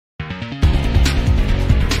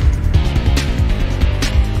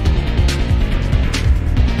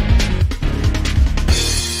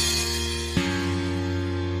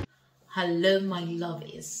Hello, my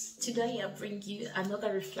lovies. Today I bring you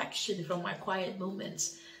another reflection from my quiet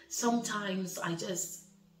moments. Sometimes I just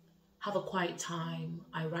have a quiet time.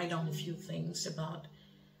 I write down a few things about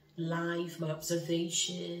life, my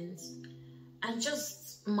observations, and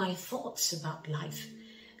just my thoughts about life.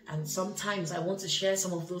 And sometimes I want to share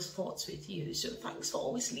some of those thoughts with you. So thanks for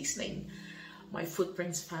always listening, my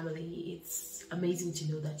Footprints family. It's amazing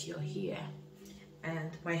to know that you're here.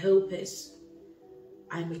 And my hope is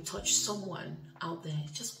I may touch someone out there,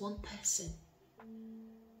 just one person.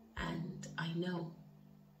 And I know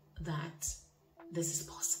that this is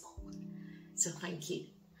possible. So thank you.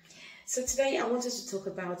 So today I wanted to talk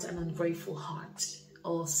about an ungrateful heart,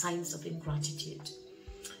 or signs of ingratitude.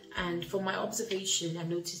 And from my observation, I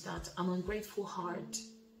noticed that an ungrateful heart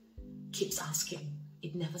keeps asking.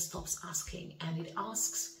 It never stops asking, and it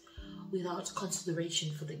asks without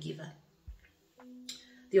consideration for the giver.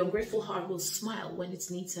 The ungrateful heart will smile when its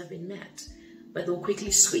needs have been met, but they'll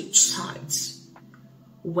quickly switch sides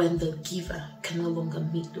when the giver can no longer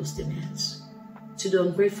meet those demands. To the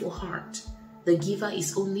ungrateful heart, the giver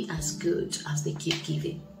is only as good as they keep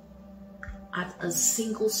giving. At a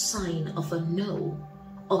single sign of a no,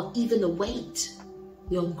 or even a wait,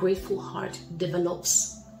 the ungrateful heart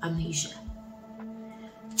develops amnesia,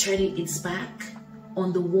 turning its back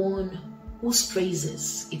on the one whose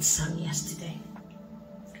praises it sang yesterday.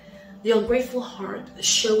 The ungrateful heart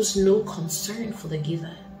shows no concern for the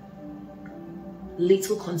giver.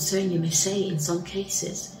 Little concern, you may say, in some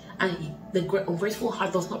cases. And the ungrateful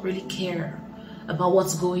heart does not really care about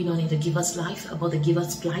what's going on in the giver's life, about the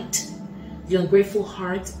giver's plight. The ungrateful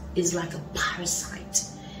heart is like a parasite.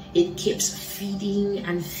 It keeps feeding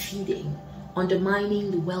and feeding, undermining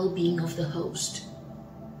the well-being of the host.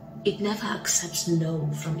 It never accepts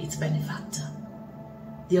no from its benefactor.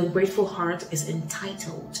 The ungrateful heart is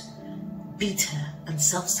entitled, bitter, and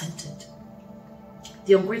self-centered.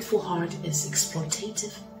 The ungrateful heart is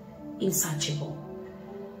exploitative, insatiable.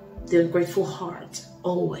 The ungrateful heart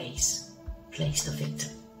always plays the victim.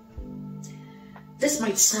 This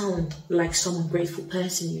might sound like some ungrateful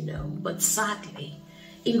person you know, but sadly,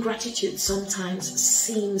 ingratitude sometimes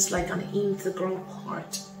seems like an integral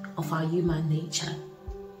part of our human nature.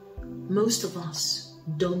 Most of us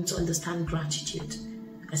don't understand gratitude,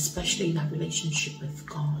 especially in our relationship with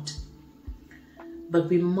God. But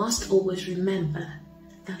we must always remember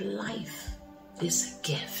that life is a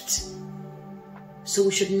gift. So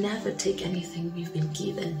we should never take anything we've been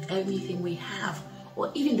given, everything we have, or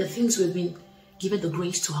even the things we've been given the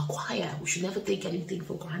grace to acquire. We should never take anything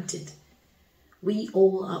for granted. We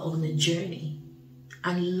all are on a journey,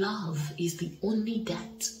 and love is the only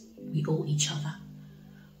debt we owe each other.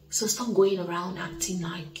 So stop going around acting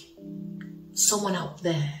like someone out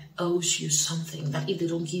there owes you something that if they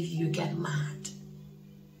don't give you, you get mad.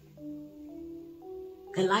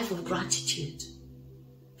 A life of gratitude,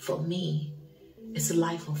 for me, is a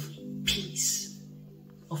life of peace,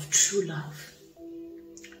 of true love.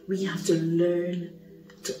 We have to learn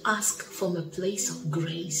to ask from a place of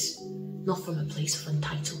grace, not from a place of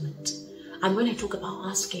entitlement. And when I talk about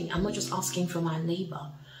asking, I'm not just asking from our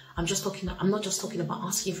neighbor. I'm not just talking about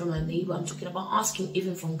asking from our neighbor. I'm talking about asking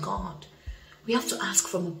even from God. We have to ask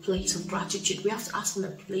from a place of gratitude. We have to ask from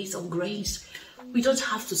a place of grace. We don't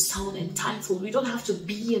have to sound entitled. We don't have to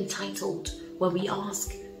be entitled when we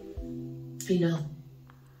ask. You know,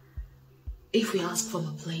 if we ask from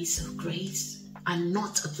a place of grace and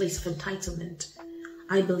not a place of entitlement,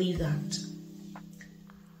 I believe that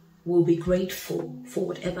we'll be grateful for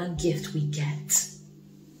whatever gift we get.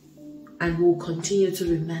 And we'll continue to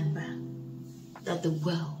remember that the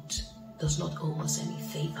world does not owe us any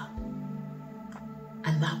favor.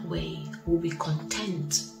 And that way we'll be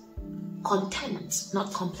content,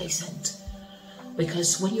 not complacent.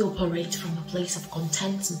 Because when you operate from a place of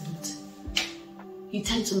contentment, you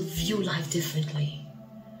tend to view life differently.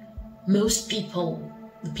 Most people,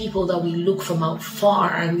 the people that we look from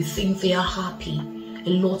afar and we think they are happy, a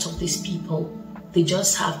lot of these people, they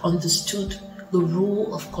just have understood the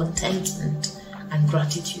rule of contentment and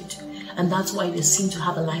gratitude. And that's why they seem to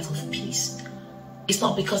have a life of peace. It's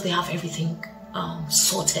not because they have everything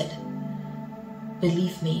sorted.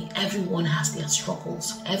 Believe me, everyone has their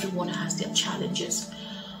struggles, everyone has their challenges.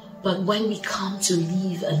 But when we come to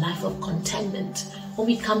live a life of contentment, when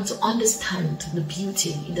we come to understand the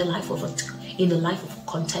beauty in the life of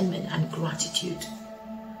contentment and gratitude,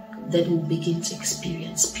 then we'll begin to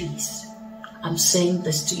experience peace. I'm saying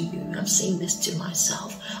this to you, I'm saying this to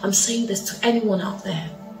myself, I'm saying this to anyone out there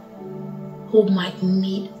who might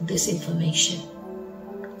need this information.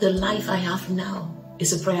 The life I have now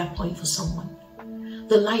is a prayer point for someone.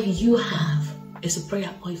 The life you have is a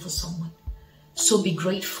prayer point for someone. So be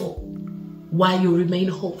grateful while you remain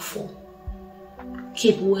hopeful.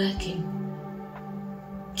 Keep working.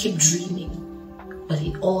 Keep dreaming. But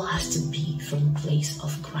it all has to be from a place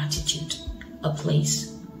of gratitude, a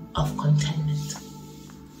place of contentment.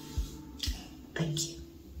 Thank you.